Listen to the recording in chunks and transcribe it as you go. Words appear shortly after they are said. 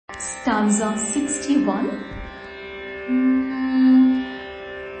Stanza 61.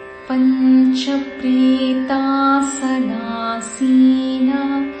 Panchapretasanaseena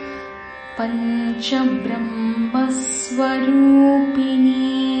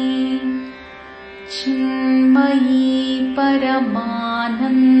Panchabrahmaswarupini Chinmayi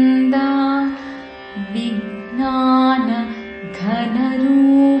Paramananda Vijnana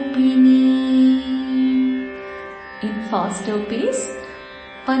Ghanarupini. In faster pace.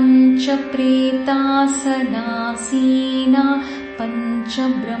 Panchapretasanaseena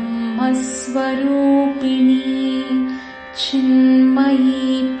Panchabrahmaswarupini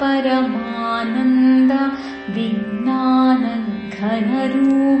Chinmayi Paramananda Vijnana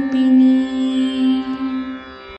Ghanarupini.